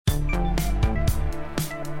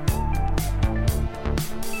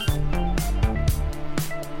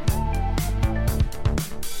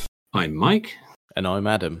I'm Mike. And I'm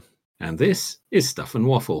Adam. And this is Stuff and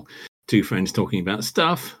Waffle. Two friends talking about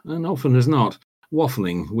stuff, and often as not,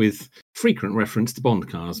 waffling with frequent reference to Bond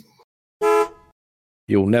cars.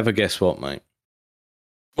 You'll never guess what, mate.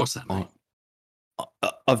 What's that, mate?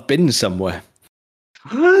 I've been somewhere.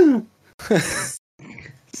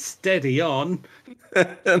 Steady on.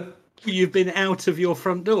 You've been out of your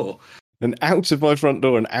front door. And out of my front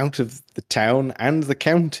door and out of the town and the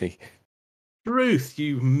county. Truth,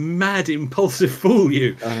 you mad, impulsive fool,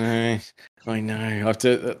 you. I know.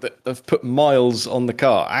 I've put miles on the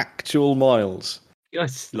car. Actual miles.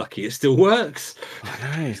 It's lucky it still works.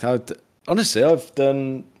 I know. Honestly, I've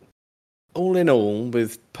done, all in all,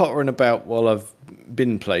 with pottering about while I've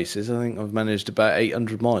been places, I think I've managed about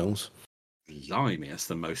 800 miles. Blimey, that's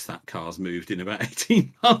the most that car's moved in about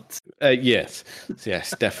 18 months. Yes,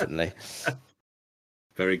 definitely.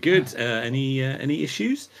 Very good. Any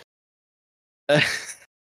issues?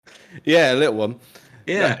 Yeah, a little one.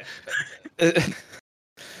 Yeah.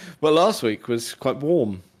 Well, last week was quite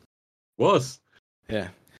warm. Was? Yeah.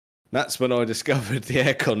 That's when I discovered the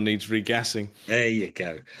aircon needs regassing. There you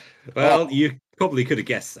go. Well, you probably could have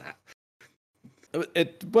guessed that.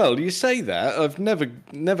 Well, you say that. I've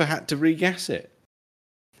never had to regas it.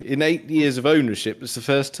 In 8 years of ownership, it's the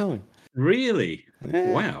first time. Really?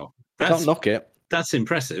 Yeah. Wow. Can't knock it. That's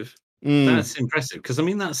impressive. That's impressive. Because, I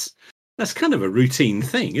mean, that's kind of a routine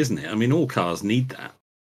thing, isn't it? I mean, all cars need that.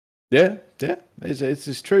 Yeah.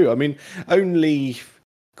 It's true. I mean, only,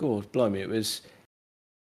 God, blimey, it was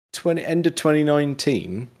end of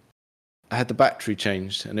 2019. I had the battery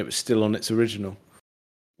changed, and it was still on its original.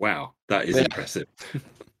 Wow, that is impressive.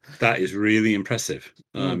 That is really impressive.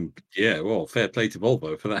 Yeah, well, fair play to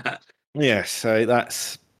Volvo for that. Yeah, so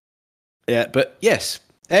that's... Yeah, but yes,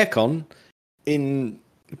 aircon in...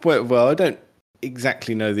 Well, I don't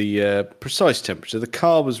exactly know the precise temperature. The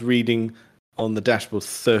car was reading on the dashboard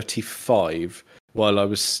 35 while I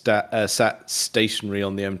was sat stationary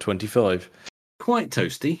on the M25. Quite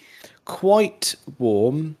toasty. Quite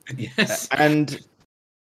warm. Yes.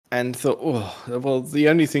 And thought, oh, well, the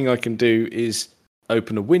only thing I can do is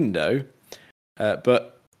open a window.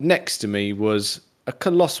 But next to me was a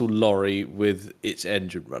colossal lorry with its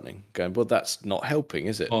engine running. Going, well, that's not helping,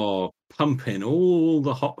 is it? Oh, pumping all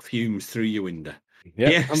the hot fumes through your window. Yeah,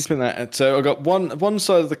 yes. Pumping that. So I got one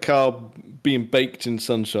side of the car being baked in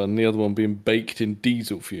sunshine, and the other one being baked in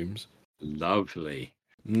diesel fumes. Lovely.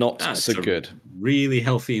 That's so good. Really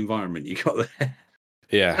healthy environment you got there.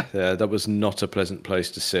 Yeah, that was not a pleasant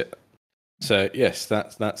place to sit. So yes,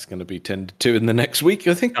 that's going to be tended to in the next week,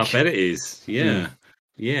 I think. I bet it is. Yeah.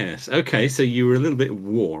 Yes. Okay, so you were a little bit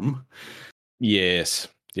warm. Yes.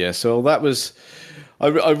 Yeah. So that was.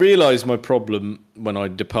 I realised my problem when I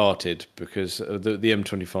departed because the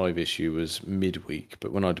M25 issue was midweek,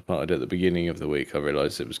 but when I departed at the beginning of the week, I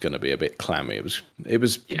realised it was going to be a bit clammy. It was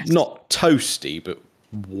not toasty, but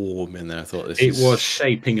warm in there. I thought it was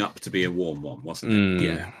shaping up to be a warm one, wasn't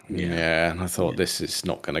it? Yeah. And I thought this is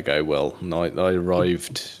not going to go well. And I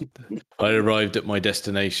arrived at my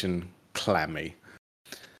destination clammy.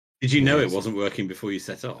 Did you know it wasn't working before you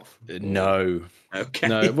set off? No. Okay.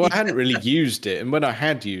 No, well, I hadn't really used it, and when I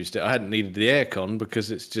had used it, I hadn't needed the aircon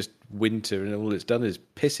because it's just winter, and all it's done is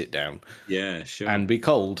piss it down. Yeah, sure. And be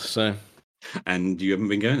cold. So. And you haven't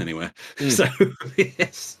been going anywhere. So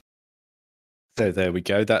yes. So there we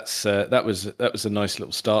go. That was a nice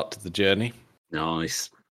little start to the journey. Nice.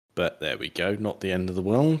 But there we go. Not the end of the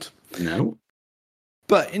world. No.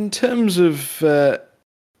 But in terms of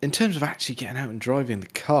actually getting out and driving the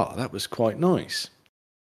car, that was quite nice.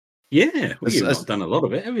 Yeah, well, you've not done a lot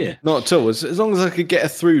of it, have you? Not at all. As long as I could get a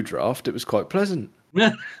through draft, it was quite pleasant.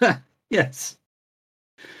 Yes.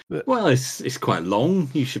 But, well, it's quite long.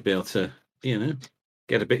 You should be able to,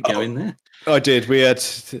 get a bit going there. I did. We had,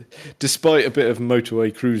 despite a bit of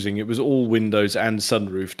motorway cruising, it was all windows and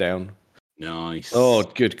sunroof down. Nice. Oh,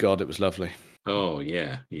 good God, it was lovely. Oh,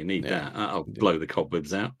 yeah. You need that. That'll blow the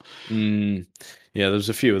cobwebs out. Yeah, there was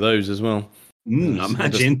a few of those as well. I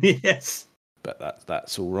imagine, yes. But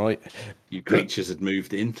that's all right. You creatures had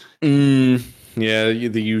moved in. Yeah,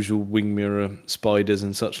 the usual wing mirror spiders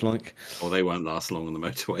and such like. Oh, they won't last long on the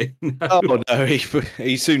motorway. No. Oh, no,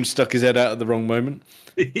 he soon stuck his head out at the wrong moment.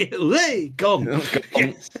 Hey, gone.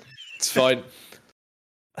 Yes. It's fine.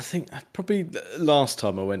 I think probably the last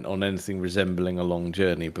time I went on anything resembling a long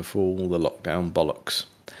journey before all the lockdown bollocks.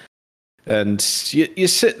 And you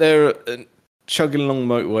sit there and chugging along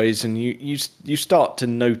motorways, and you start to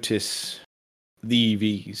notice the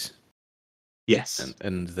EVs. Yes.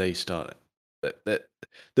 And they start...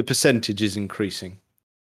 The percentage is increasing.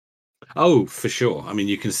 Oh, for sure. I mean,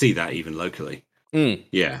 you can see that even locally.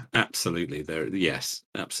 Yeah, absolutely. Yes,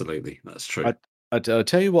 absolutely. That's true. I'll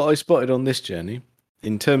tell you what I spotted on this journey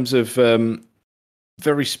in terms of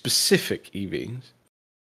very specific EVs,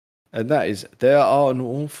 and that is there are an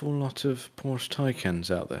awful lot of Porsche Taycans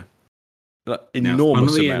out there, like Now,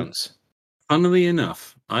 enormous amounts. Funnily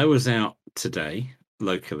enough, I was out today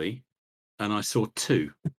locally, and I saw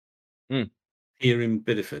 2 here in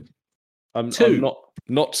Bideford. I'm 2.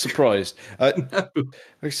 not surprised. Like No.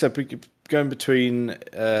 I said, going between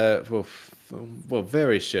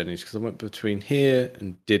various journeys because I went between here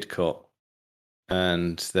and Didcot,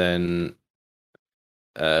 and then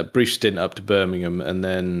brief stint up to Birmingham, and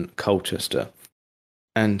then Colchester.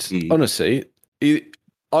 And honestly,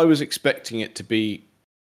 I was expecting it to be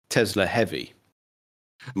Tesla heavy.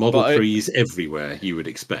 Model 3s everywhere, you would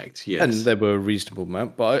expect, yes. And there were a reasonable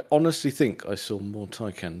amount, but I honestly think I saw more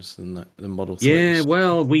Taycans than Model 3s. Yeah,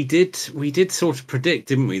 well, we did sort of predict,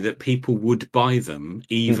 didn't we, that people would buy them,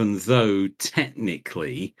 even though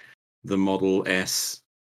technically the Model S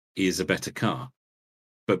is a better car.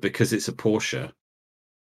 But because it's a Porsche,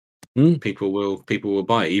 people will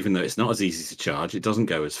buy it, even though it's not as easy to charge. It doesn't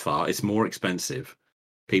go as far. It's more expensive.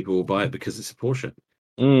 People will buy it because it's a Porsche.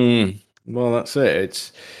 Well, that's it.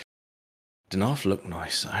 It's don't half look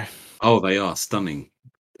nice though. Oh, they are stunning,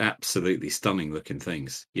 absolutely stunning looking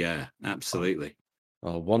things. Yeah, absolutely.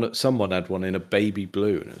 Oh, someone had one in a baby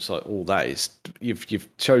blue, and it's like, oh, that is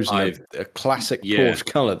you've chosen a classic Porsche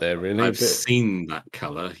color there. Really, I've seen that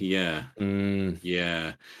color. Yeah,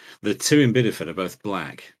 yeah. The 2 in Bideford are both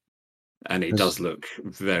black, and it does look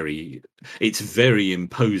it's very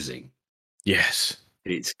imposing. Yes,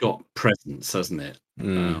 it's got presence, hasn't it?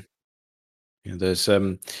 Yeah, there's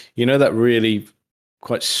that really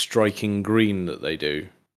quite striking green that they do.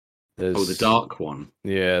 The dark one.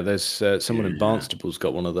 Yeah, there's someone in Barnstable's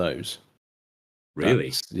got one of those.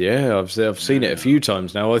 Really? I've seen it a few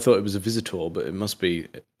times now. I thought it was a Visitor, but it must be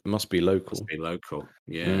local. Must be local.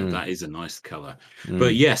 Yeah, that is a nice color.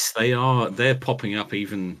 But yes, they're popping up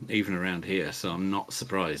even around here. So I'm not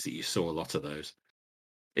surprised that you saw a lot of those.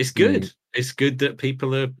 It's good. It's good that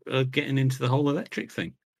people are getting into the whole electric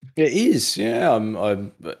thing. It is, yeah.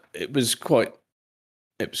 It was quite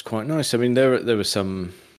nice. I mean, there were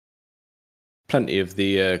plenty of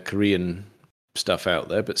the Korean stuff out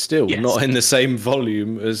there, but still not in the same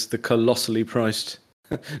volume as the colossally priced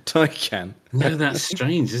Taycan. No, that's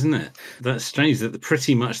strange, isn't it? That's strange that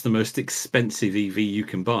pretty much the most expensive EV you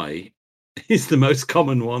can buy is the most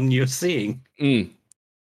common one you're seeing.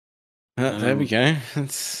 There we go.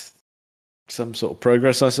 That's some sort of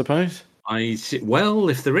progress, I suppose. Well,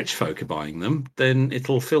 if the rich folk are buying them, then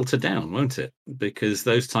it'll filter down, won't it? Because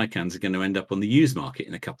those Taycans are going to end up on the used market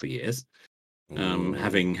in a couple of years,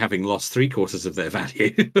 having lost 3/4 of their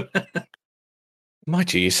value.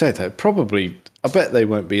 Mind you say that. Probably, I bet they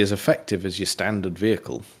won't be as effective as your standard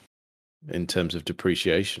vehicle in terms of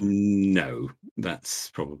depreciation. No, that's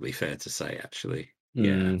probably fair to say, actually.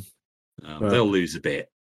 Yeah. They'll lose a bit.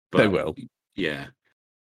 But they will. Yeah.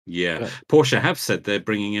 Yeah. Porsche have said they're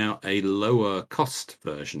bringing out a lower cost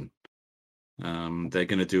version. They're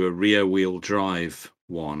going to do a rear wheel drive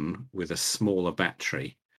one with a smaller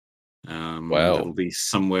battery. It'll be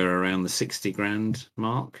somewhere around the 60 grand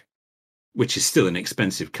mark, which is still an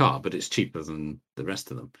expensive car, but it's cheaper than the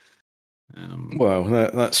rest of them.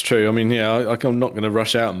 That's true. I mean, I'm not going to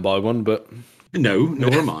rush out and buy one, but no,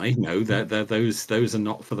 nor am I. No, those are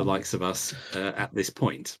not for the likes of us at this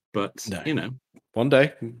point. But one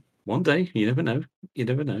day, you never know. You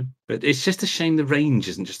never know. But it's just a shame the range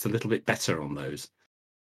isn't just a little bit better on those.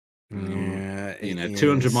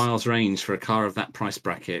 200 miles range for a car of that price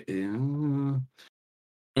bracket. No,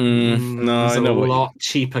 there's a lot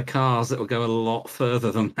cheaper cars that will go a lot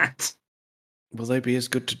further than that. Will they be as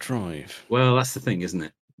good to drive? Well, that's the thing, isn't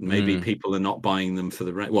it? Maybe people are not buying them for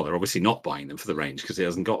the range. Well, they're obviously not buying them for the range because it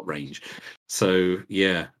hasn't got range. So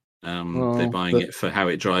they're buying it for how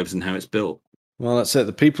it drives and how it's built. Well, that's it.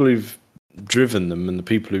 The people who've driven them and the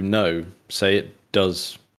people who know say it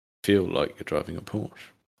does feel like you're driving a Porsche.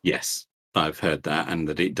 Yes, I've heard that, and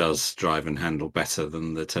that it does drive and handle better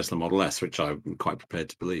than the Tesla Model S, which I'm quite prepared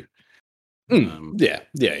to believe. Yeah.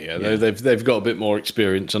 They've got a bit more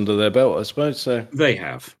experience under their belt, I suppose. So they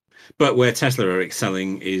have, but where Tesla are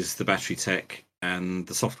excelling is the battery tech and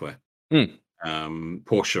the software.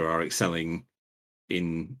 Porsche are excelling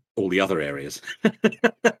in all the other areas.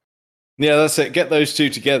 Yeah, that's it. Get those two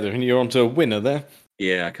together, and you're onto a winner there.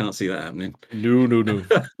 Yeah, I can't see that happening. No.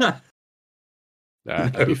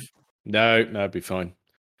 It'd be fine.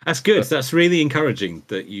 That's good. That's really encouraging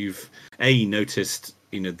that you've noticed,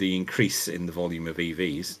 the increase in the volume of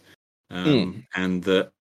EVs, and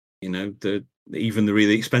that even the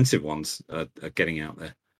really expensive ones are getting out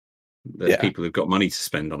there. There's people who've got money to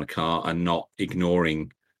spend on a car and not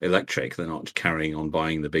ignoring electric. They're not carrying on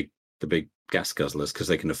buying the big gas guzzlers because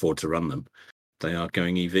they can afford to run them. They are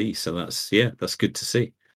going EV, so that's good to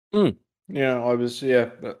see. Yeah, I was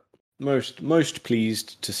most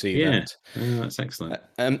pleased to see that. Yeah, that's excellent.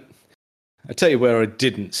 I tell you where I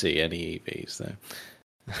didn't see any EVs though.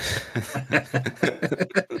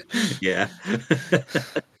 Yeah.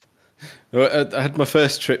 I had my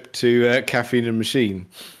first trip to Caffeine and Machine.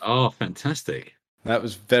 Oh, fantastic! That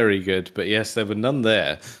was very good, but yes, there were none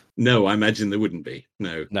there. No, I imagine there wouldn't be.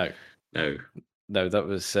 No. That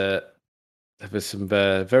was there was some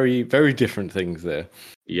very, very different things there.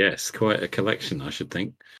 Yes, quite a collection, I should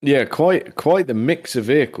think. Yeah, quite the mix of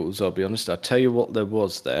vehicles. I'll be honest. I'll tell you what there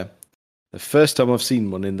was there. The first time I've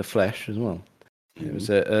seen one in the flesh as well. It was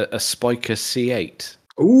a Spiker C8.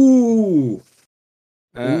 Ooh,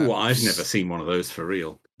 I've never seen one of those for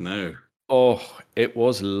real. No. Oh, it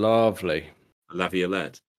was lovely. La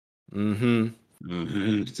Violette. Mm-hmm.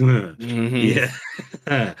 Yeah.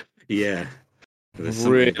 Yeah. There's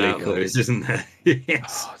really cool, those, isn't there?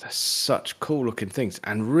 Yes. Oh, they're such cool looking things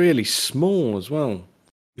and really small as well.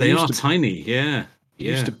 They are tiny, yeah.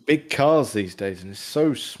 Used to big cars these days, and it's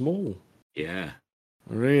so small. Yeah.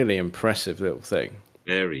 Really impressive little thing.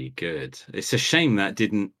 Very good. It's a shame that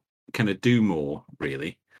didn't kind of do more,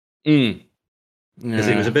 really. Because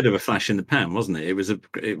it was a bit of a flash in the pan, wasn't it? It was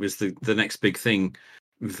the next big thing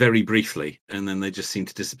very briefly, and then they just seemed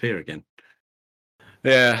to disappear again.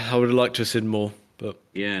 Yeah, I would have liked to have seen more, but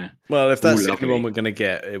yeah. Well, if that's the one we're going to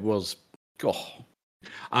get, it was.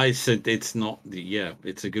 I said it's not. Yeah,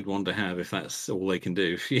 it's a good one to have if that's all they can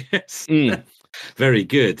do. Yes, very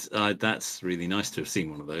good. That's really nice to have seen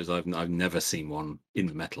one of those. I've never seen one in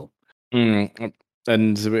the metal. And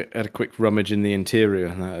we had a quick rummage in the interior,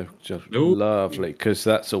 and that was just lovely because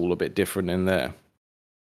that's all a bit different in there.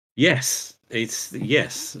 Yes,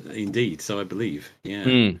 yes, indeed. So I believe,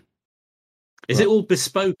 yeah. Is it all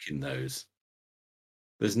bespoke in those?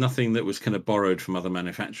 There's nothing that was kind of borrowed from other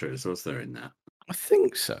manufacturers, was there, in that? I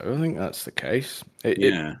think so. I think that's the case.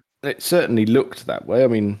 It certainly looked that way. I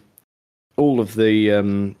mean, all of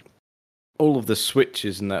the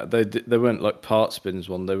switches and that they weren't like part spins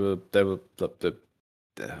one. They were like the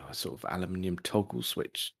sort of aluminium toggle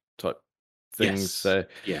switch type things. Yes. So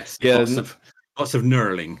yes. Yeah. Lots of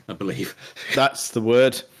knurling, I believe. That's the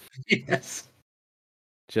word. Yes.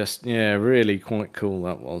 Just really quite cool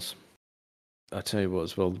that was. I tell you what,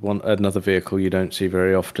 as well, another vehicle you don't see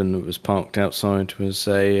very often that was parked outside was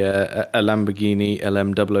a Lamborghini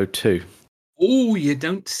LM002. Oh, you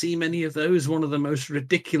don't see many of those. One of the most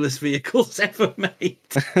ridiculous vehicles ever made.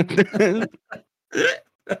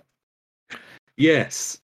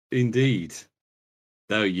 Yes, indeed.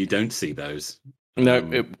 No, you don't see those.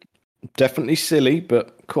 No, definitely silly,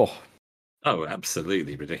 but cool. Oh,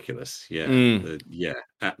 absolutely ridiculous. Yeah.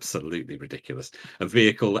 Absolutely ridiculous. A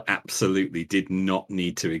vehicle that absolutely did not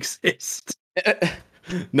need to exist.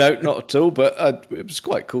 No, not at all, but it was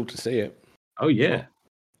quite cool to see it. Oh, yeah.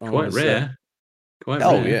 Quite rare.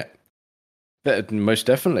 Oh, yeah. Most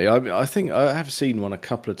definitely. I think I have seen one a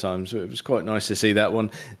couple of times. It was quite nice to see that one.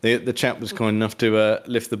 The chap was kind enough to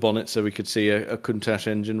lift the bonnet so we could see a Countach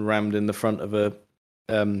engine rammed in the front of a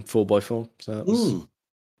 4x4. So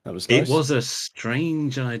that was nice. It was a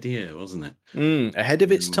strange idea, wasn't it? Ahead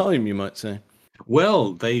of its time, you might say.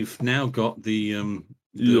 Well, they've now got the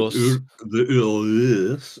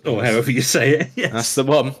or however you say it. Yes. That's the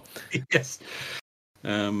one. Yes.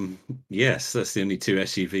 Yes, that's the only two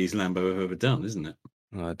SUVs Lambo have ever done, isn't it?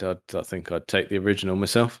 I think I'd take the original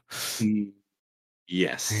myself.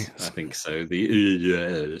 Yes, I think so.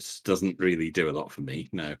 The doesn't really do a lot for me.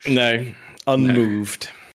 No, unmoved.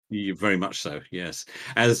 No. Very much so. Yes,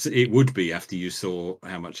 as it would be after you saw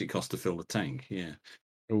how much it cost to fill the tank. Yeah.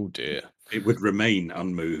 Oh dear. It would remain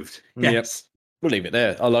unmoved. Yes. Yep. We'll leave it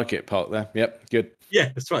there. I like it parked there. Yep. Good. Yeah,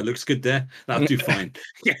 that's right. Looks good there. That'll do fine.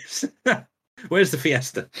 Yes. Where's the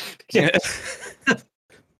Fiesta? Yeah.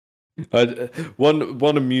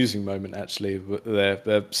 One amusing moment actually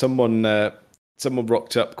there. Someone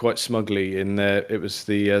rocked up quite smugly in there. It was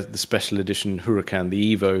the special edition Huracan,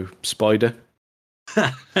 the Evo Spider.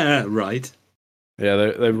 Right. Yeah,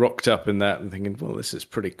 they rocked up in that and thinking, well, this is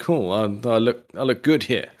pretty cool. I look good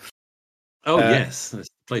here. Oh yes, that's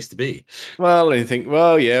the place to be. Well, you think,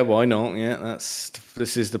 well, yeah, why not? Yeah,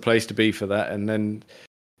 this is the place to be for that. And then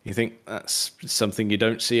you think that's something you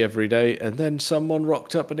don't see every day. And then someone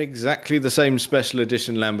rocked up in exactly the same special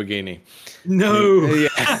edition Lamborghini. No.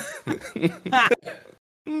 Yeah.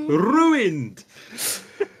 Ruined.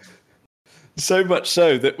 So much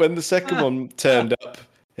so that when the second one turned up,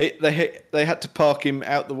 they had to park him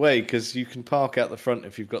out the way because you can park out the front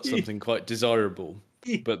if you've got something quite desirable.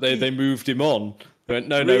 But they moved him on. They went,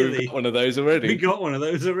 no, Really? we've got one of those already. We got one of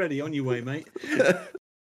those already. On your way, mate.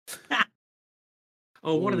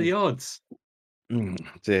 Oh, what are the odds?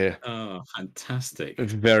 Dear. Oh, fantastic.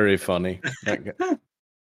 Very funny.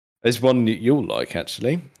 There's one you'll like,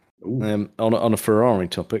 actually. On a Ferrari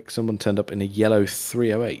topic, someone turned up in a yellow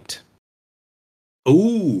 308.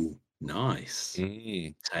 Ooh, nice.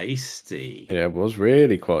 Tasty. Yeah, it was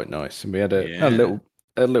really quite nice. And we had a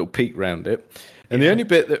little peek round it. And the only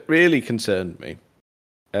bit that really concerned me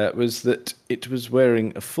was that it was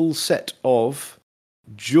wearing a full set of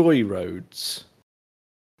Joy Roads.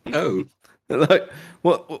 Oh. Like,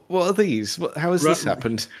 what are these? How has this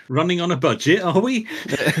happened? Running on a budget, are we?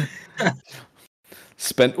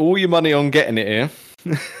 Spent all your money on getting it here.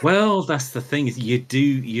 Well, that's the thing is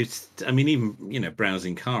I mean, even,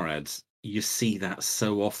 browsing car ads, you see that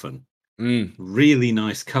so often. Really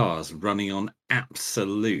nice cars running on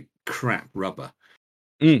absolute crap rubber.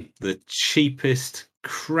 The cheapest,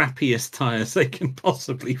 crappiest tires they can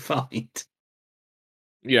possibly find.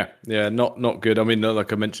 Yeah, not good. I mean,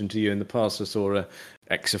 like I mentioned to you in the past, I saw a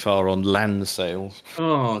XFR on land sales.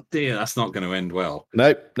 Oh dear, that's not going to end well.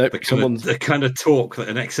 Nope. The kind of torque that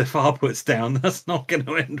an XFR puts down, that's not going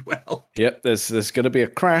to end well. Yep, there's going to be a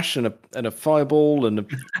crash and a fireball and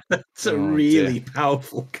it's a really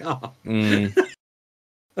powerful car.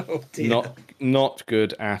 Oh dear, not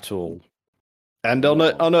good at all. And on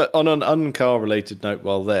an uncar related note,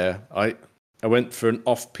 while there, I went for an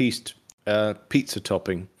off-piste pizza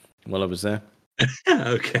topping while I was there.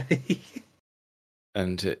 Okay.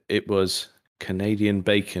 And it was Canadian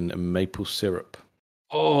bacon and maple syrup.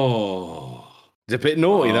 Oh. It's a bit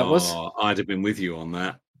naughty, that was. I'd have been with you on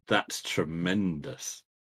that. That's tremendous.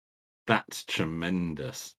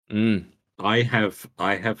 I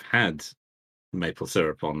have had maple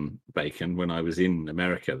syrup on bacon when I was in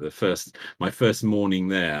America. My first morning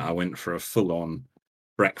there, I went for a full-on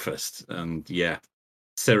breakfast and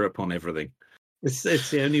syrup on everything. It's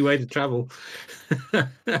the only way to travel.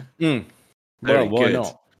 Well, why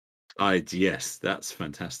not? Yes, that's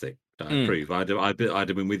fantastic. I approve. I'd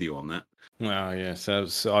have been with you on that. Well, yeah. So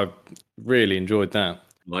I really enjoyed that.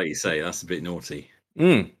 Like you say, that's a bit naughty.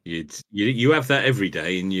 You have that every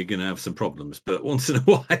day, and you're going to have some problems. But once in a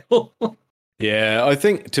while. Yeah, I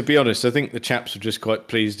think, to be honest, the chaps were just quite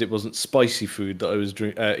pleased it wasn't spicy food that I was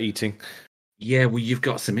eating. Yeah, well, you've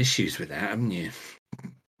got some issues with that, haven't you?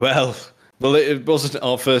 Well, it wasn't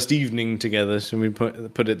our first evening together, so we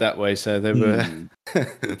put it that way. So there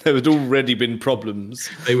had already been problems.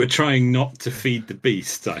 They were trying not to feed the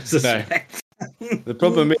beast, I suspect. No. The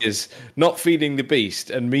problem is not feeding the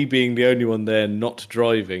beast, and me being the only one there not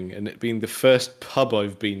driving, and it being the first pub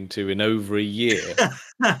I've been to in over a year.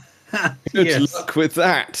 Good luck with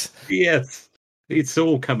that. Yes, it's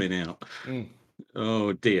all coming out.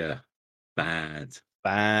 Oh dear, bad,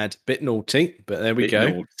 bit naughty, but there we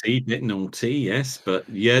go. Bit naughty, yes, but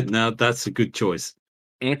no, that's a good choice.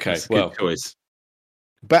 Okay, that's a good choice.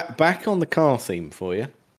 Back on the car theme for you.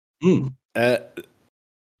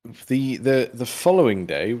 The following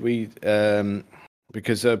day we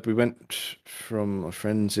because we went from our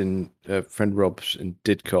friends friend Rob's in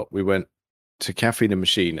Didcot. We went to Caffeine and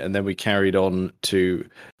Machine, and then we carried on to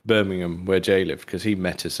Birmingham, where Jay lived, because he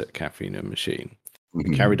met us at Caffeine and Machine.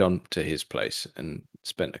 We carried on to his place and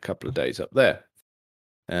spent a couple of days up there.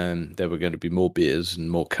 And there were going to be more beers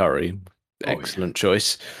and more curry. Excellent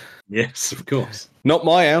choice. Yes, of course. Not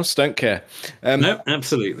my house, don't care. No,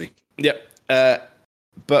 absolutely. Yep.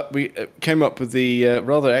 But we came up with the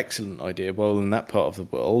rather excellent idea. Well, in that part of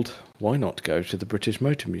the world, why not go to the British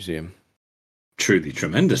Motor Museum? Truly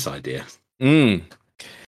tremendous idea.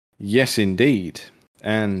 Yes, indeed.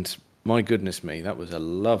 And my goodness me, that was a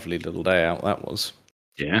lovely little day out. That was.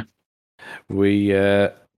 Yeah. We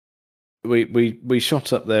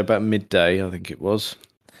shot up there about midday, I think it was,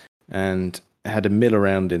 and had a mill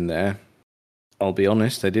around in there. I'll be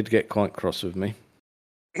honest, they did get quite cross with me.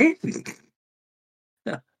 I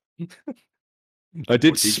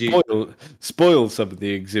did spoil some of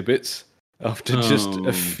the exhibits after just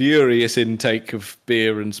a furious intake of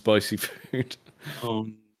beer and spicy food. Oh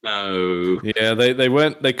no! Yeah,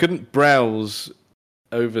 they couldn't browse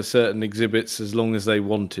over certain exhibits as long as they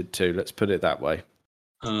wanted to. Let's put it that way.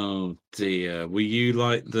 Oh dear! Were you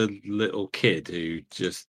like the little kid who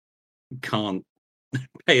just can't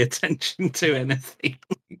pay attention to anything?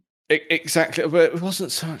 Exactly, but it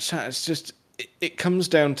wasn't so much that. It's just it comes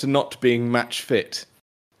down to not being match fit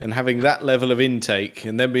and having that level of intake,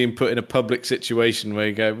 and then being put in a public situation where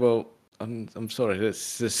you go, well, I'm sorry.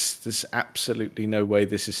 There's absolutely no way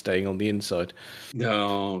this is staying on the inside.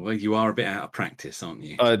 No, well, you are a bit out of practice, aren't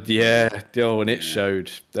you? Yeah. Oh, and it Yeah.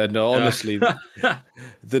 showed. And honestly,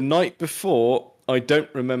 the night before, I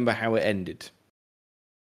don't remember how it ended.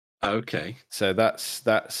 Okay, So that's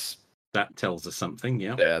that tells us something.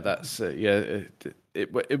 Yeah, that's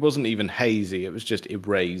it wasn't even hazy. It was just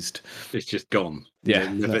erased. it's just gone.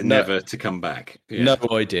 Yeah, never to come back. Yeah. No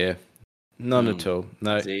idea. None at all.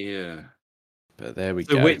 No. Dear. But there we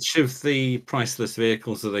So, go. which of the priceless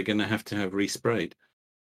vehicles are they going to have resprayed?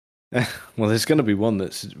 Well, there's going to be one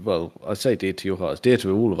that's, well, I say dear to your heart. It's dear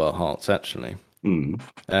to all of our hearts, actually. It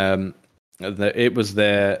was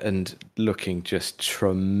there and looking just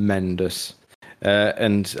tremendous.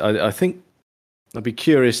 And I think I'd be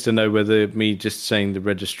curious to know whether me just saying the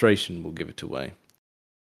registration will give it away.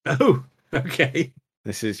 Oh, okay.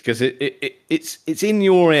 This is because it's in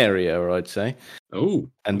your area, I'd say. Oh,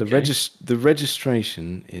 and okay. the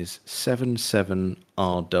registration is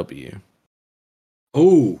 77RW.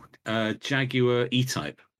 Oh, Jaguar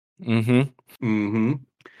E-Type. Mm-hmm.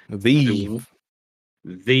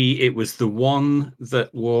 It was the one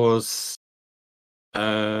that was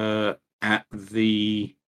at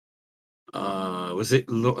the was it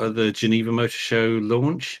the Geneva Motor Show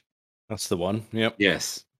launch? That's the one. Yep.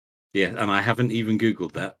 Yes. Yeah, and I haven't even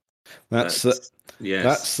Googled that. That's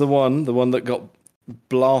yes. the one that got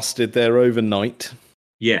blasted there overnight.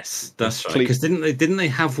 Yes, that's right. Because didn't they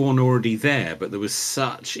have one already there? But there was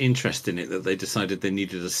such interest in it that they decided they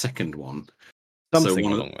needed a second one. Something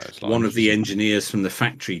along those lines. One of the engineers from the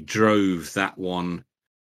factory drove that one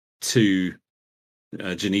to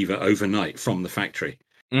Geneva overnight from the factory.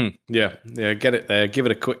 Yeah. Get it there, give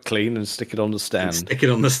it a quick clean, and stick it on the stand. Stick it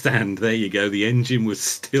on the stand. There you go. The engine was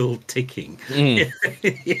still ticking.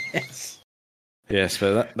 Yes. Yes,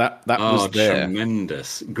 but that was there.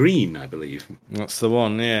 Tremendous. Green, I believe. That's the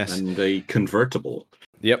one. Yes. And a convertible.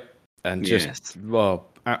 Yep. And just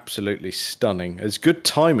absolutely stunning. It's good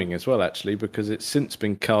timing as well, actually, because it's since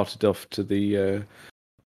been carted off to the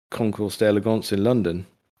Concours d'Elegance in London.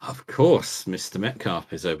 Of course, Mr.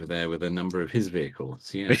 Metcalf is over there with a number of his vehicles.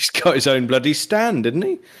 Yeah. He's got his own bloody stand, didn't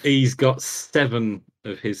he? He's got 7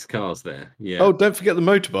 of his cars there. Yeah. Oh, don't forget the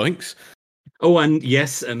motorbikes. Oh, and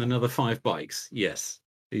yes, and another 5 bikes. Yes,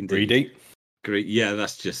 indeed. Greedy. Great. Yeah,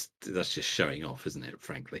 that's just showing off, isn't it?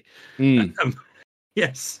 Frankly.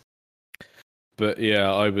 Yes. But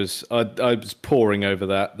yeah, I was poring over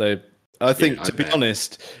that. I think, to be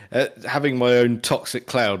honest, having my own toxic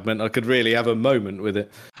cloud meant I could really have a moment with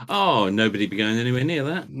it. Oh, nobody be going anywhere near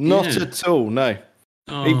that. Not at all, no.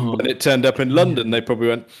 Oh. Even when it turned up in London, they probably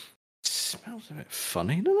went, it smells a bit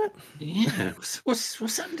funny, doesn't it? Yeah.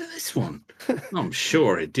 What's happened to this one? I'm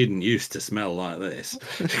sure it didn't used to smell like this.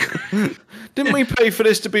 Didn't we pay for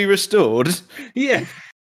this to be restored? Yeah.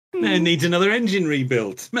 It needs another engine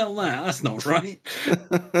rebuild. Smell that. That's not right.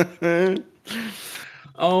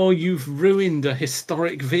 Oh, you've ruined a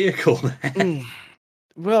historic vehicle there.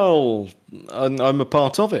 Well, I'm a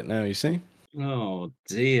part of it now, you see. Oh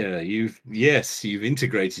dear, you've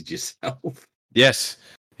integrated yourself. Yes,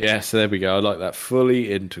 there we go. I like that.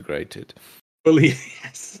 Fully integrated.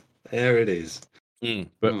 Yes, there it is.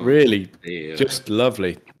 But really, just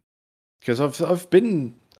lovely. Because I've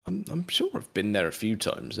been, I'm sure I've been there a few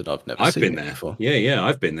times and I've never seen it before. Yeah,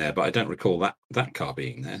 I've been there, but I don't recall that car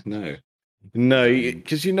being there. No,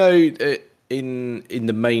 because in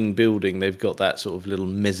the main building they've got that sort of little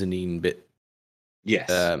mezzanine bit. Yes.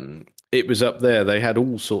 It was up there. They had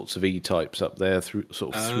all sorts of E-types up there through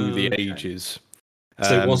the ages.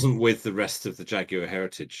 So it wasn't with the rest of the Jaguar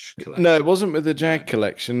Heritage collection? No, it wasn't with the Jag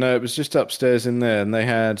collection. No, it was just upstairs in there. And they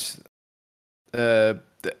had...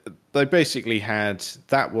 they basically had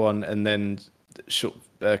that one and then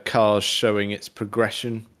cars showing its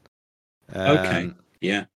progression. Okay,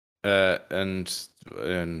 yeah. And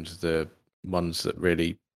the ones that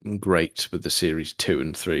really great with the Series 2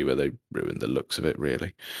 and 3 where they ruined the looks of it,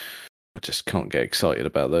 really. I just can't get excited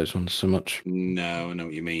about those ones so much. No, I know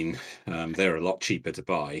what you mean. They're a lot cheaper to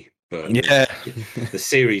buy, but yeah, the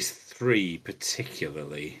Series 3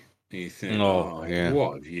 particularly, you think,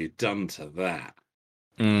 what have you done to that?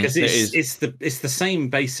 Because it's the same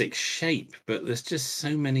basic shape, but there's just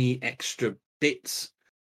so many extra bits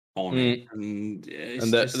on it, and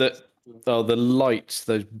the lights,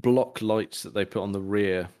 those block lights that they put on the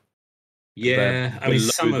rear. Yeah, I mean,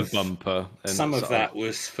 some of bumper. Some of that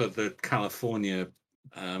was for the California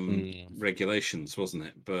regulations, wasn't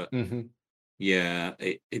it? But yeah,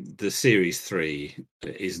 the Series 3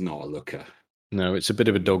 is not a looker. No, it's a bit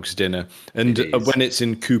of a dog's dinner. And when it's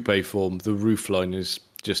in coupe form, the roofline is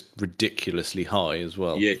just ridiculously high as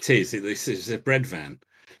well. Yeah, it is. This is a bread van.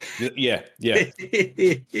 Yeah.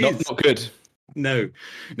 It is. Not good. No,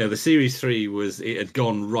 the Series 3 it had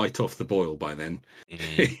gone right off the boil by then.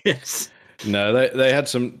 Yes. No, they had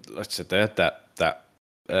some. Like I said, they had that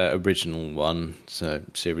original one, so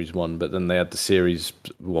Series 1, but then they had the Series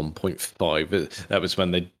 1.5. That was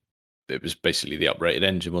when it was basically the uprated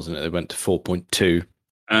engine, wasn't it? They went to 4.2.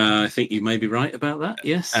 I think you may be right about that.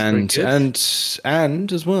 Yes, and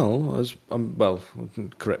as well as well,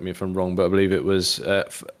 correct me if I'm wrong, but I believe it was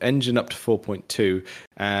engine up to 4.2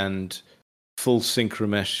 and full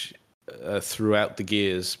synchromesh throughout the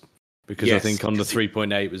gears. Because I think on the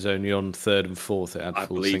 3.8 was only on third and fourth. It had I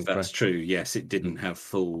full believe synchro. that's true. Yes, it didn't have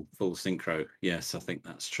full synchro. Yes, I think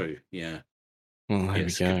that's true. Yeah. Well, there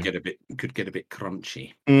we go. Could get a bit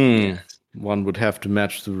crunchy. Yes. One would have to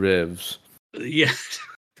match the revs. Yeah,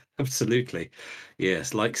 absolutely.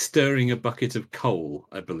 Yes, like stirring a bucket of coal,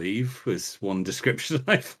 I believe, was one description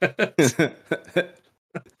I've heard.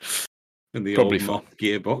 And the Probably old Mach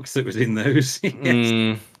gearbox that was in those.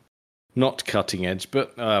 Yes. Not cutting edge,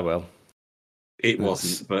 but well. It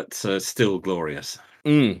wasn't, but still glorious.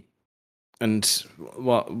 And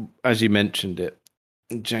as you mentioned it,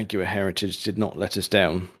 Jaguar Heritage did not let us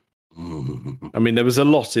down. I mean, there was a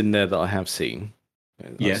lot in there that I have seen.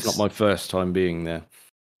 It's not my first time being there.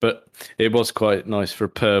 But it was quite nice for a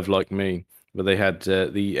perv like me, where they had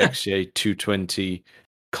the XJ 220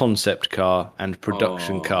 concept car and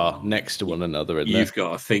production car next to one another in there. You've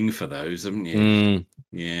got a thing for those, haven't you?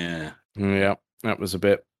 Yeah. Yeah, that was a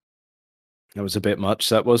bit much.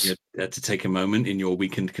 That was. You had to take a moment in your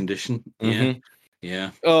weakened condition. Mm-hmm.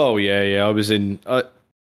 Yeah. Oh, yeah. I was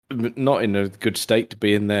not in a good state to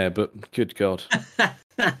be in there, but good God.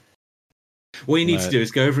 What you need to do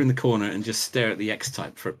is go over in the corner and just stare at the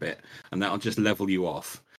X-Type for a bit, and that'll just level you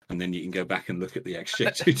off. And then you can go back and look at the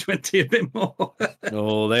XJ220 a bit more.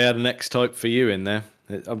 Oh, they had an X-Type for you in there.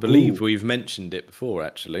 I believe we've mentioned it before,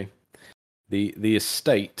 actually. The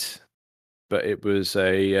Estate, but it was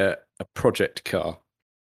a project car.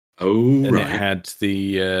 Oh, and right. It had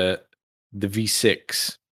the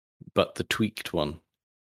V6, but the tweaked one.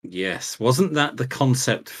 Yes. Wasn't that the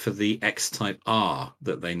concept for the X-Type R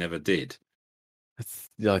that they never did?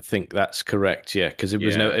 I think that's correct. Yeah, because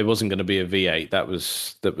it wasn't going to be a V8. That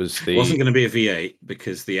was the. It wasn't going to be a V8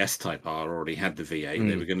 because the S-Type R already had the V8.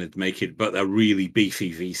 They were going to make it, but a really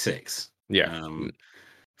beefy V6. Yeah.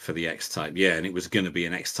 For the X-Type, and it was going to be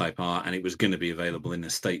an X-Type R, and it was going to be available in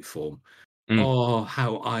estate form. Oh,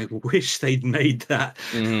 how I wish they'd made that.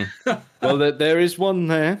 Well, there is one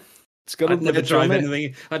there. It's got I'd never drive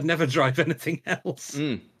anything else.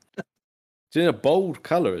 It's in a bold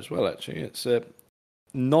color as well. Actually, it's a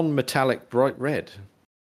non-metallic bright red.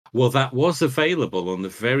 Well, that was available on the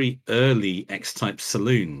very early X-Type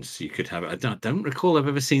saloons. You could have it. I don't recall I've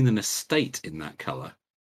ever seen an estate in that color.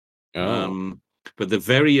 But the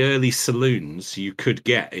very early saloons you could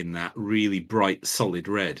get in that really bright, solid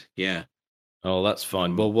red. Yeah. Oh, that's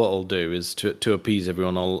fine. Well, what I'll do is to appease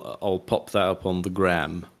everyone, I'll pop that up on the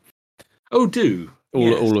gram. Oh, do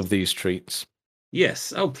all of these treats.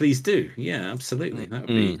 Yes. Oh, please do. Yeah, absolutely.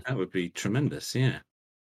 That would be tremendous. Yeah.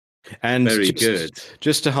 And very good.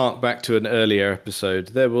 Just to hark back to an earlier episode,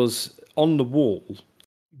 there was on the wall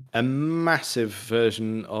a massive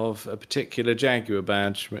version of a particular Jaguar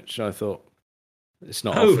badge, which I thought. It's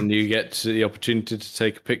not often you get the opportunity to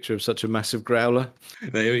take a picture of such a massive growler.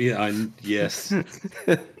 Yes.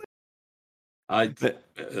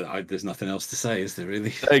 There's nothing else to say, is there?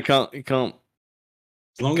 Really? You can't.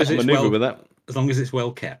 As long as it's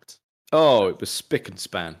well kept. Oh, it was spick and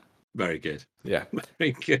span. Very good. Yeah,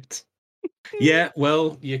 very good. Yeah,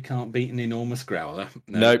 well, you can't beat an enormous growler.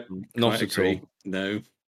 No, not at all. No.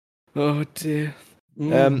 Oh dear.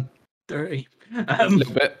 Dirty. A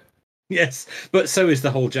little bit. Yes, but so is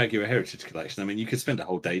the whole Jaguar Heritage Collection. I mean, you could spend a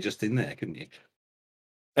whole day just in there, couldn't you?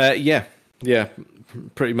 Yeah,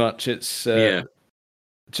 pretty much. It's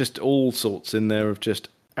just all sorts in there of just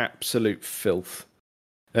absolute filth.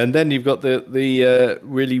 And then you've got the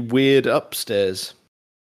really weird upstairs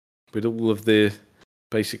with all of the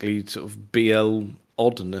basically sort of BL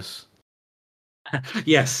oddness.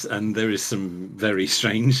 Yes, and there is some very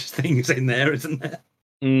strange things in there, isn't there?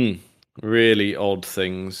 Really odd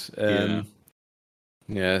things.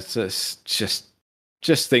 It's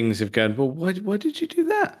just things of going. Well, why did you do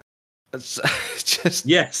that? It's just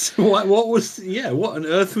yes. What on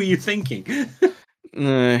earth were you thinking?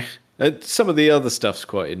 No. Some of the other stuff's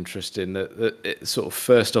quite interesting. That it's sort of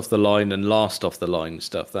first off the line and last off the line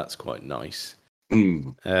stuff. That's quite nice.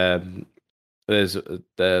 There's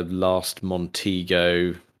the last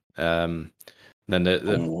Montego. Then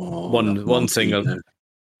the Oh, one thing I Montino.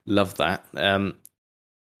 love that.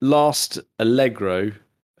 Last Allegro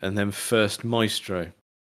and then first Maestro.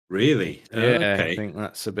 Really? Yeah, I Okay. think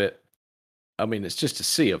that's a bit. I mean, it's just a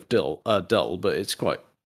sea of dull, but it's it's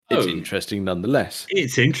Oh, interesting nonetheless.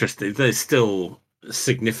 it's interesting. There's still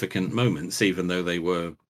significant moments, even though they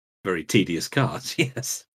were very tedious cards.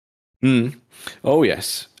 Yes. Mm. Oh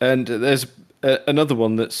yes, and there's another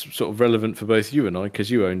one that's sort of relevant for both you and I because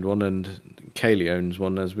you owned one and Kaylee owns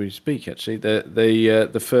one as we speak. Actually,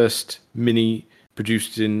 the first mini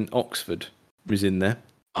produced in Oxford is in there,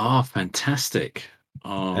 Ah, fantastic.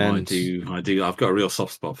 Oh, I and do. I do. I've got a real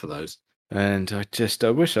soft spot for those. I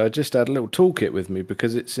wish I just had a little toolkit with me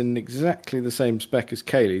because it's in exactly the same spec as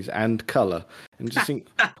Kaylee's and colour, and just think,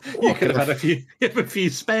 You could have had a few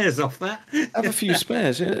spares off that. have a few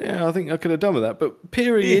spares. Yeah, I think I could have done with that. But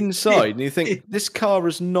peering inside, and you think this car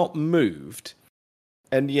has not moved,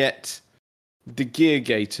 and yet the gear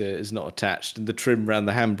gaiter is not attached, and the trim around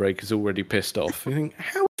the handbrake is already pissed off. You think,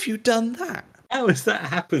 how have you done that? How has that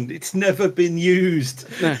happened? It's never been used.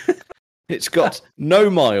 No, it's got no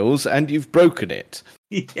miles, and you've broken it.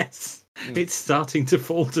 Yes. It's starting to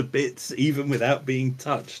fall to bits even without being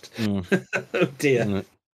touched. Oh dear.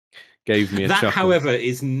 Gave me a that, chuckle. however,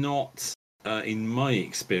 is not, in my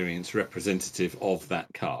experience, representative of that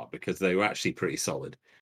car because they were actually pretty solid.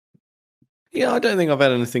 Yeah, I don't think I've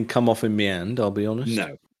had anything come off in my hand, I'll be honest.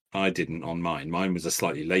 No, I didn't on mine. Mine was a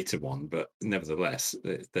slightly later one, but nevertheless,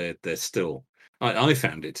 they're still. I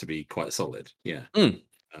found it to be quite solid. Yeah.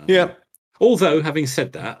 Yeah. Although, having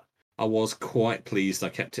said that, I was quite pleased I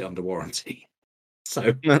kept it under warranty.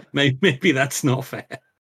 So maybe that's not fair.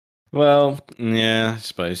 Well, yeah, I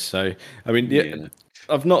suppose so. I mean, Yeah.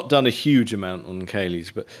 I've not done a huge amount on Kaylee's,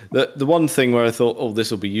 but the one thing where I thought, oh, this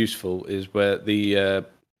will be useful is where the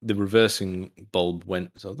reversing bulb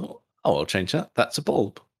went. So I thought, oh, I'll change that. That's a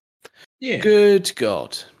bulb. Yeah. Good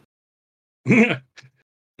God. You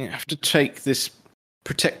have to take this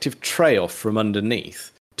protective tray off from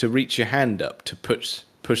underneath to reach your hand up to push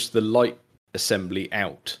the light assembly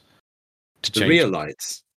out. To The change rear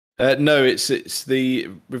lights. No, it's the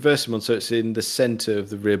reversing one, so it's in the centre of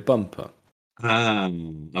the rear bumper. I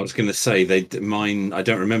was going to say mine. I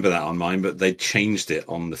don't remember that on mine, but they changed it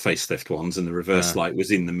on the facelift ones, and the reverse light was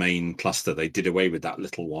in the main cluster. They did away with that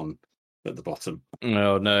little one at the bottom.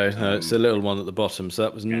 Oh no, it's the little one at the bottom. So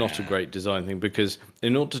that was not a great design thing because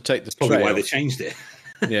in order to take the probably tray why off, they changed it.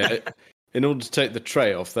 yeah, in order to take the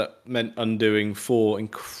tray off, that meant undoing 4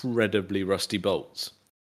 incredibly rusty bolts,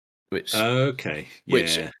 which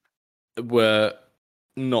were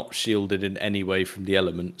not shielded in any way from the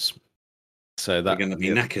elements. So they're going to be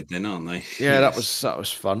knackered then, aren't they? Yeah, yes. that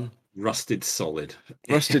was fun. Rusted solid.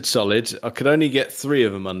 Rusted solid. I could only get 3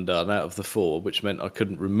 of them undone out of the 4, which meant I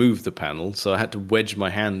couldn't remove the panel, so I had to wedge my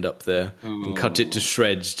hand up there and cut it to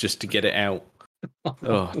shreds just to get it out.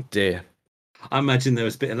 Oh dear. I imagine there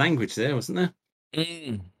was a bit of language there, wasn't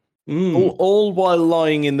there? All while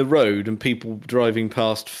lying in the road and people driving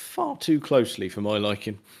past far too closely for my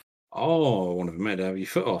liking. Oh, one of them had to have your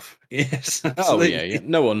foot off. Yes, absolutely. Oh yeah.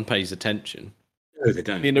 No one pays attention. No, they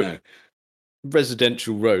don't. No.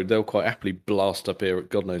 Residential road, they'll quite happily blast up here at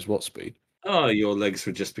God knows what speed. Oh, your legs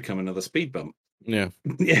would just become another speed bump. Yeah.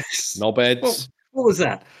 Yes. Knobheads. What was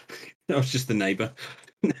that? That was just the neighbour.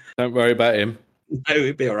 Don't worry about him. No,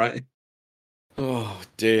 it'd be all right. Oh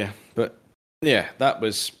dear. But yeah, that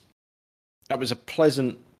was a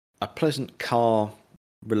pleasant car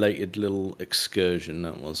related little excursion.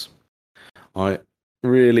 That was. I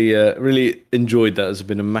really enjoyed that. It's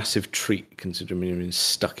been a massive treat considering we've been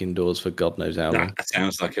stuck indoors for God knows how long. That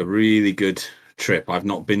sounds like a really good trip. I've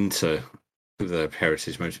not been to the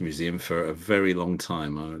Heritage Motor Museum for a very long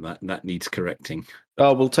time. That needs correcting.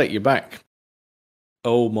 Oh, we'll take you back.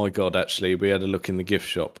 Oh my God, actually, we had a look in the gift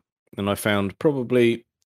shop and I found probably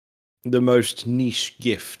the most niche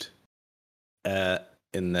gift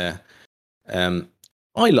in there.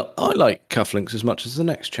 I like cufflinks as much as the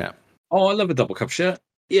next chap. Oh, I love a double cup shirt.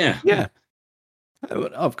 Yeah.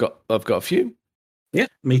 I've got a few. Yeah,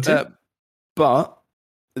 me too. But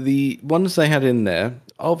the ones they had in there,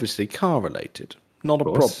 obviously car related, not a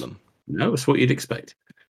problem. No, it's what you'd expect.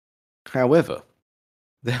 However,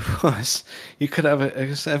 you could have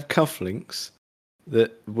a set of cufflinks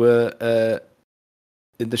that were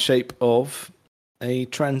in the shape of a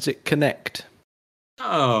Transit Connect.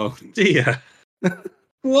 Oh dear.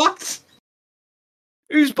 What?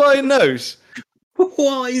 Who's buying those?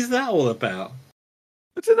 What is that all about?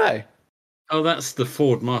 I don't know. Oh, that's the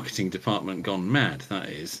Ford marketing department gone mad. That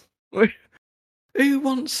is. Who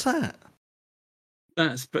wants that?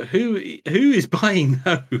 But who is buying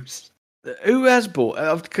those? Who has bought?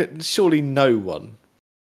 Surely no one.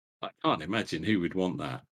 I can't imagine who would want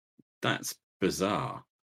that. That's bizarre.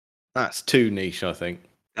 That's too niche, I think.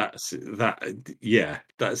 Yeah.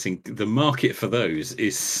 The market for those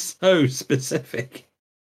is so specific.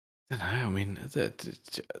 I don't know. I mean,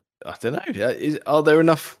 I don't know. Are there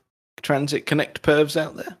enough Transit Connect pervs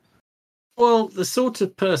out there? Well, the sort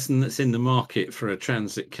of person that's in the market for a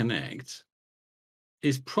Transit Connect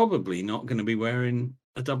is probably not going to be wearing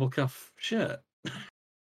a double cuff shirt.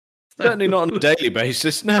 Certainly not on a daily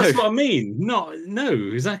basis. No, that's what I mean. No,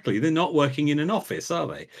 exactly. They're not working in an office, are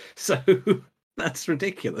they? So that's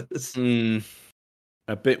ridiculous. A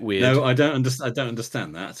bit weird. No, I don't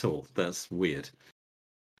understand that at all. That's weird.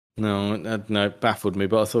 No, baffled me.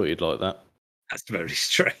 But I thought you'd like that. That's very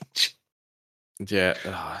strange. Yeah,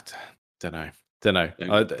 don't know. Don't know.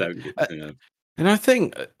 And I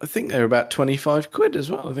think they're about 25 quid as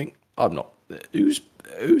well. I think I'm not. Who's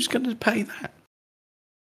going to pay that?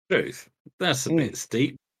 Truth, that's a bit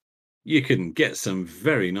steep. You can get some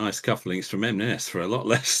very nice cufflinks from M&S for a lot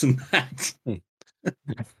less than that.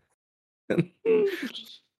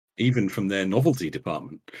 Even from their novelty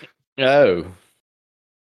department. Oh,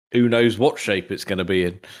 who knows what shape it's going to be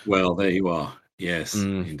in? Well, there you are. Yes,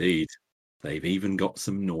 indeed. They've even got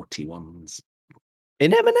some naughty ones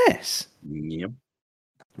in M&S. Yep.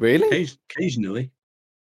 Really? Occasionally.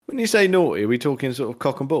 When you say naughty, are we talking sort of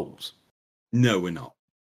cock and balls? No, we're not.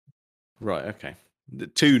 Right. Okay.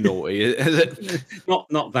 Too naughty, is it?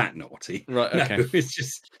 Not that naughty. Right. Okay. No,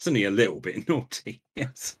 it's only a little bit naughty.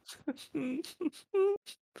 Yes.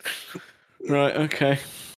 Right. Okay.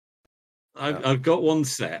 I've got one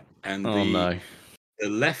set, and the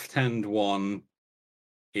left-hand one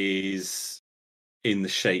is in the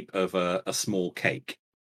shape of a small cake.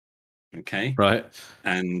 Okay. Right.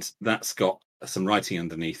 And that's got some writing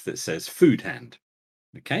underneath that says food hand.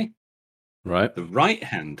 Okay. Right. The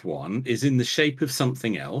right-hand one is in the shape of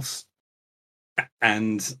something else,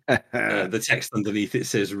 and the text underneath it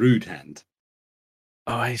says rude hand.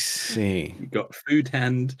 Oh, I see. You've got food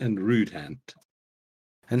hand and rude hand.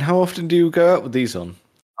 And how often do you go out with these on?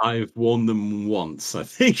 I've worn them once, I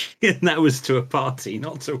think, and that was to a party,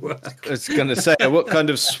 not to work. I was going to say, what kind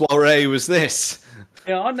of soiree was this?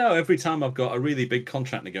 Yeah, I know. Every time I've got a really big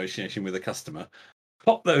contract negotiation with a customer,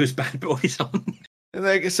 pop those bad boys on. And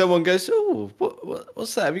then someone goes, "Oh,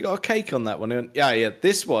 what's that? Have you got a cake on that one?" And, yeah.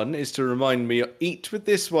 This one is to remind me: eat with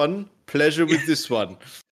this one, pleasure with this one.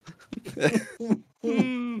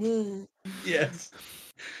 Yes.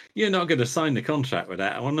 You're not going to sign the contract with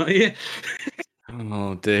that one, are you?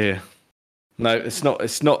 Oh dear. No, it's not.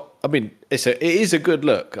 It's not. I mean, it is a good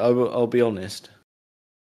look. I'll be honest.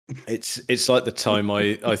 It's like the time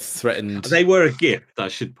I threatened. They were a gift, I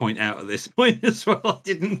should point out at this point as well. I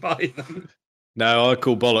didn't buy them. No, I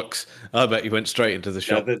call bollocks. I bet you went straight into the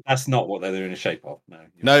shop. No, that's not what they're in the shape of. No.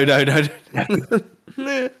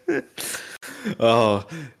 Oh,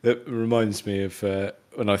 it reminds me of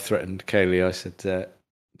when I threatened Kaylee. I said,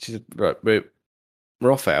 she said, right, we're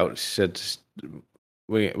off out. She said,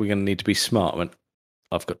 we're going to need to be smart. I went,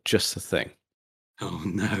 I've got just the thing. Oh,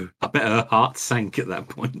 no. I bet her heart sank at that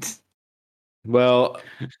point. Well,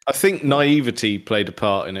 I think naivety played a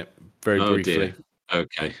part in it very briefly. Dear.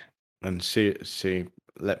 Okay. And she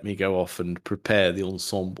let me go off and prepare the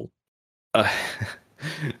ensemble.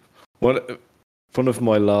 One of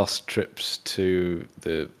my last trips to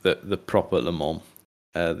the proper Le Mans,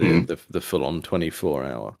 the full on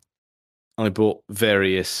 24-hour, I bought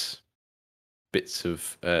various bits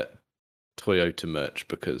of Toyota merch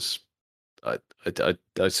because I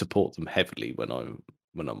support them heavily when I'm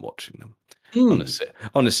watching them.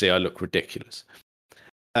 Honestly, I look ridiculous.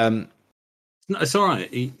 It's all right.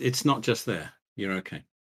 It's not just there. You're okay.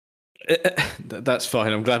 That's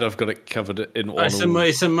fine. I'm glad I've got it covered in all. It's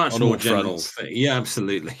a much more general thing. Yeah,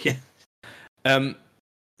 absolutely. Yeah.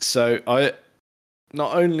 So I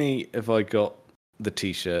not only have I got the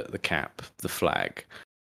t-shirt, the cap, the flag,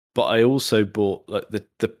 but I also bought like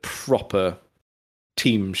the proper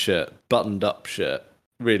team shirt, buttoned up shirt,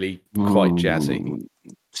 really quite jazzy.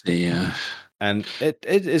 Yeah. And it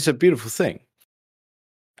is a beautiful thing.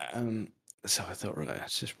 So I thought, right,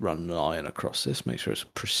 let's just run an iron across this, make sure it's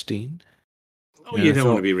pristine. Oh, you don't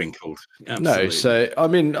want to be wrinkled. Absolutely. No, so I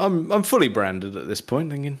mean, I'm fully branded at this point,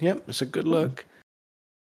 thinking, yep, it's a good look.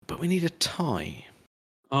 But we need a tie.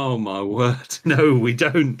 Oh my word! No, we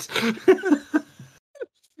don't.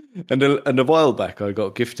 And a while back, I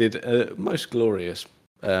got gifted a most glorious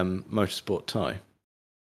motorsport tie.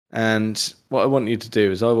 And what I want you to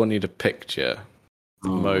do is, I want you to picture the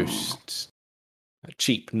most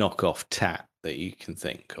cheap knockoff tat that you can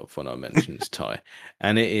think of when I mention this tie,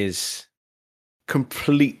 and it is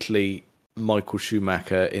completely Michael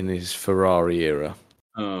Schumacher in his Ferrari era.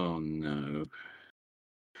 Oh no.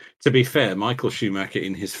 To be fair, Michael Schumacher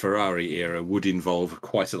in his Ferrari era would involve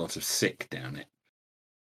quite a lot of sick down it.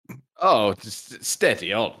 Oh, just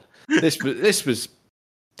steady on. This was,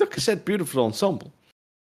 like I said, beautiful ensemble.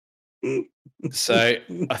 So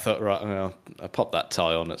I thought, right, I popped that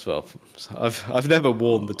tie on as well. So I've never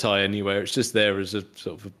worn the tie anywhere. It's just there as a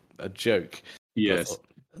sort of a joke. Yes.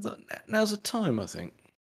 I thought, now's the time, I think.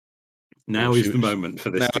 Now is the moment for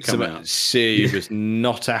this to come out. She was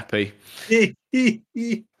not happy. I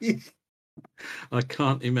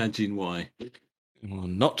can't imagine why. Well,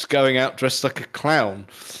 not going out dressed like a clown.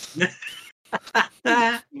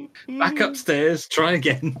 Back upstairs, try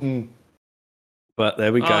again. But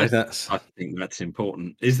there we go. I think that's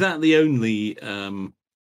important. Is that the only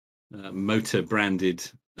motor branded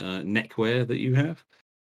neckwear that you have?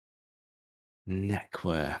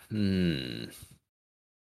 Neckwear.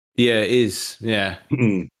 Yeah, it is. Yeah.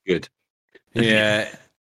 Good. Yeah.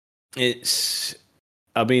 It's.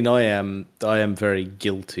 I mean, I am very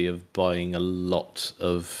guilty of buying a lot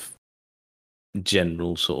of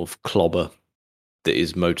general sort of clobber that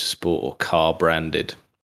is motorsport or car branded.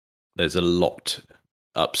 There's a lot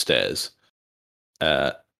upstairs.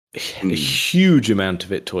 A huge amount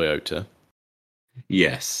of it Toyota.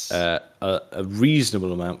 Yes. A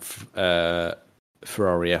reasonable amount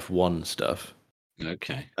Ferrari F1 stuff.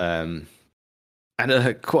 Okay. And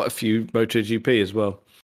quite a few MotoGP as well.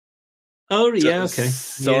 Oh, yeah, okay.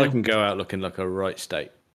 So I can go out looking like a right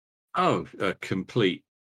state. Oh, a complete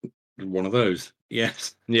one of those.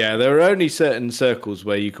 Yes. Yeah, there are only certain circles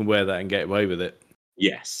where you can wear that and get away with it.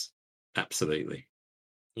 Yes, absolutely.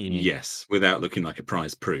 Yes, without looking like a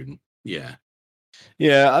prize prune. Yeah.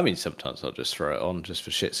 Yeah, I mean, sometimes I'll just throw it on just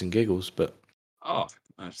for shits and giggles, but... Oh,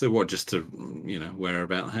 so what, just to, wear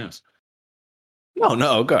about the house? No,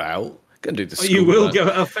 I'll go out. Go and do the school you will run.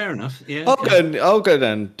 go. Oh, fair enough. Yeah. I'll go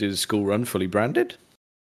down and do the school run fully branded.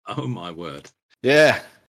 Oh my word. Yeah,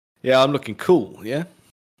 I'm looking cool. Yeah.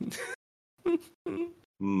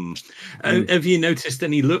 Have you noticed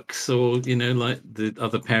any looks, or like the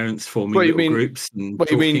other parents forming little groups? And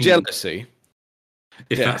what you mean, jealousy?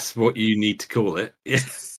 If that's what you need to call it.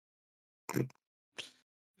 Yes.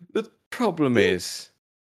 The problem is,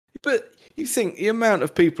 but you think the amount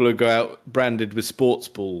of people who go out branded with sports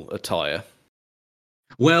ball attire.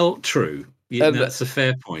 Well, true. Yeah, that's a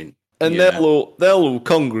fair point. And they'll all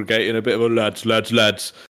congregate in a bit of a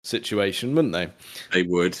lads situation, wouldn't they? They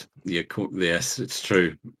would. Yeah, yes, it's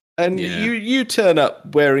true. And you turn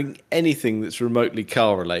up wearing anything that's remotely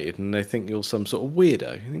car related, and they think you're some sort of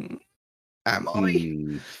weirdo. You think, am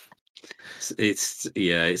I? It's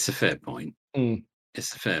a fair point.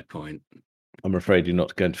 It's a fair point. I'm afraid you're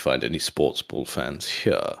not going to find any sports ball fans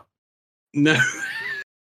here. No,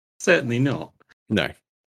 certainly not. No,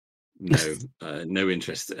 no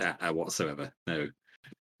interest whatsoever. No.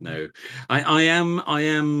 I am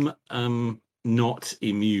not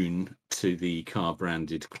immune to the car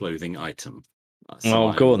branded clothing item.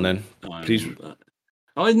 So go on then, please.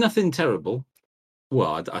 Nothing terrible.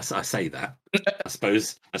 Well, I say that. I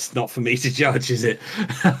suppose that's not for me to judge, is it?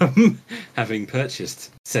 Having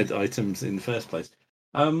purchased said items in the first place.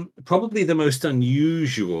 Probably the most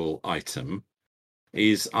unusual item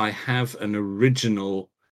is I have an original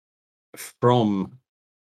from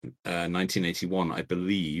 1981, I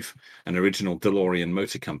believe, an original DeLorean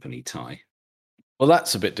Motor Company tie. Well,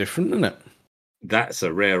 that's a bit different, isn't it? That's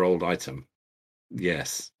a rare old item.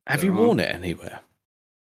 Yes. Have you worn it anywhere?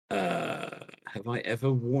 Have I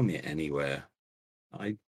ever worn it anywhere?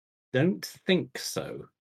 I don't think so.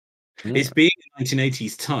 It's being a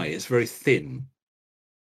 1980s tie. It's very thin.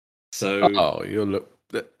 So. You'll look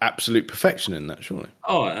absolute perfection in that, surely.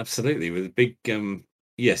 Oh, absolutely. With a big.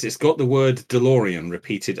 Yes, it's got the word DeLorean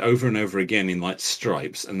repeated over and over again in like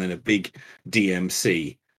stripes, and then a big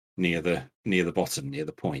DMC near the bottom, near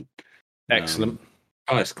the point. Excellent.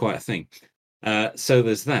 It's quite a thing. So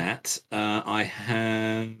there's that. I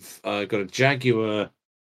have got a Jaguar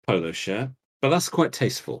polo shirt, but that's quite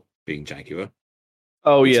tasteful, being Jaguar.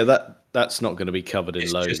 Oh yeah, that's not going to be covered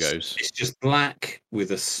in logos. It's just black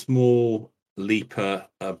with a small leaper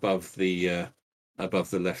above the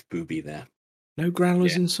left boobie there. No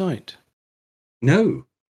growlers in sight. No,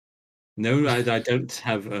 I don't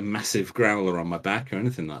have a massive growler on my back or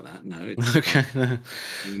anything like that. No. It's, okay.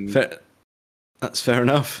 That's fair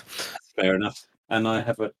enough. That's fair enough. And I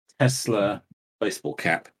have a Tesla baseball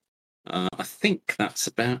cap. I think that's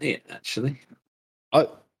about it, actually.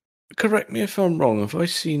 Correct me if I'm wrong. Have I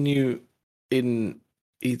seen you in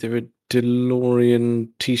either a DeLorean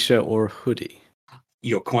t-shirt or a hoodie?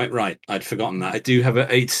 You're quite right. I'd forgotten that. I do have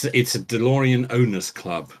it's a DeLorean Owners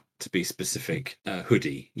Club, to be specific,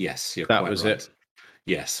 hoodie. Yes, you're That quite was right. it.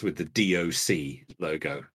 Yes, with the DOC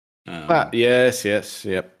logo. Yes,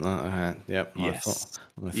 yep. Yes. I thought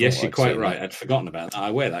Yes, you're I'd quite seen right. that. I'd forgotten about that.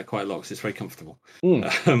 I wear that quite a lot because it's very comfortable.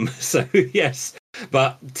 Mm. So yes,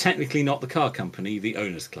 but technically not the car company, the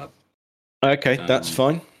Owners Club. Okay, that's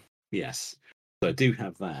fine. Yes, so I do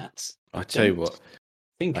have that. I tell you what,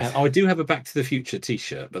 I do have a Back to the Future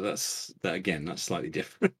T-shirt, but that's slightly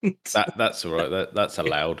different. that's all right. That's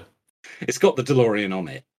allowed. It's got the DeLorean on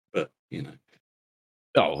it, but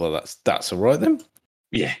Oh well, that's all right then.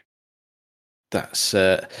 Yeah. That's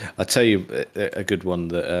I tell you a good one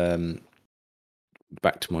that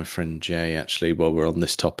back to my friend Jay actually while we're on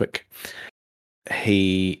this topic.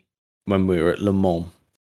 When we were at Le Mans,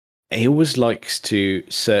 he always likes to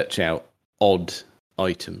search out odd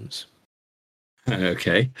items.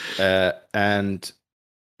 Okay. And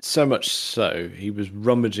so much so he was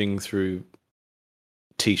rummaging through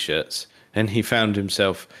T-shirts and he found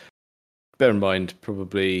himself, bear in mind,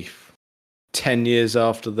 probably 10 years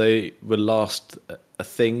after they were last a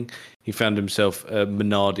thing, he found himself a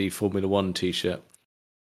Minardi Formula One T-shirt.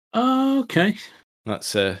 Oh, okay.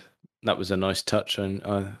 That was a nice touch, and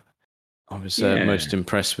I was most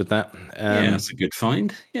impressed with that. That's a good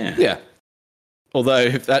find. Yeah. Yeah. Although,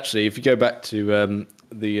 if you go back to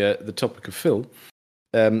the topic of Phil,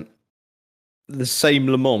 the same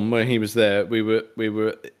Le Mans where he was there, we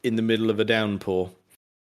were in the middle of a downpour.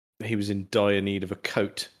 He was in dire need of a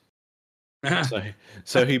coat.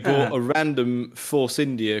 So he bought a random Force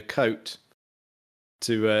India coat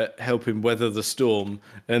to help him weather the storm,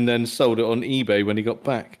 and then sold it on eBay when he got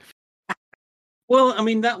back. Well, I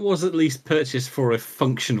mean, that was at least purchased for a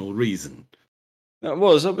functional reason. That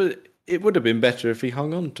was, but it would have been better if he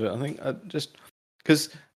hung on to it. I think just because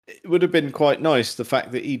it would have been quite nice the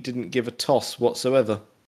fact that he didn't give a toss whatsoever.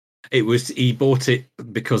 He bought it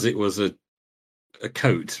because it was a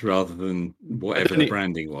coat rather than whatever the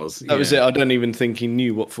branding was. That was it. I don't even think he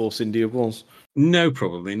knew what Force India was. No,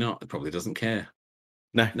 probably not. He probably doesn't care.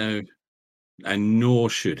 No, and nor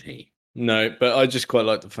should he. No, but I just quite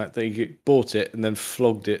like the fact that he bought it and then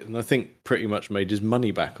flogged it, and I think pretty much made his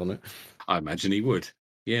money back on it. I imagine he would.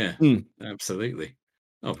 Yeah, absolutely.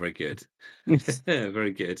 Oh, very good.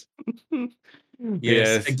 Very good.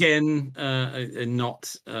 Yes. Again,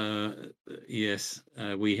 not. Yes,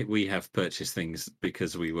 we have purchased things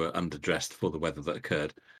because we were underdressed for the weather that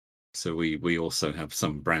occurred. So we also have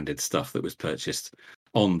some branded stuff that was purchased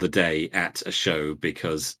on the day at a show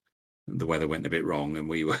because the weather went a bit wrong and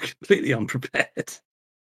we were completely unprepared.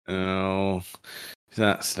 Oh,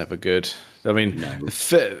 that's never good. I mean, no.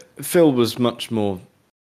 Phil was much more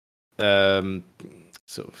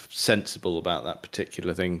sort of sensible about that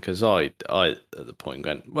particular thing because I at the point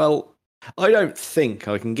went, well, I don't think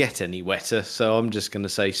I can get any wetter, so I'm just going to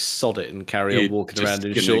say sod it and carry on walking around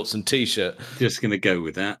in shorts and t-shirt. Just going to go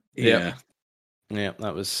with that. Yeah. Yeah,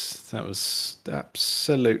 that was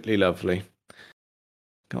absolutely lovely.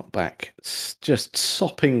 Got back just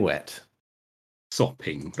sopping wet.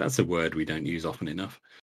 Sopping. That's a word we don't use often enough.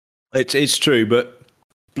 It's true, but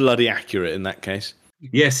bloody accurate in that case.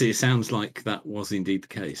 Yes, it sounds like that was indeed the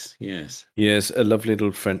case. Yes. Yes, a lovely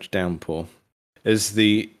little French downpour. As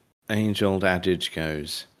the age-old adage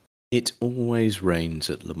goes, it always rains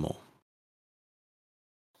at Le Mans.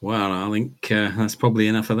 Well, I think that's probably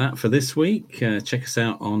enough of that for this week. Check us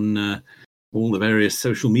out on all the various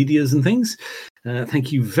social medias and things.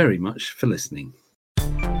 Thank you very much for listening.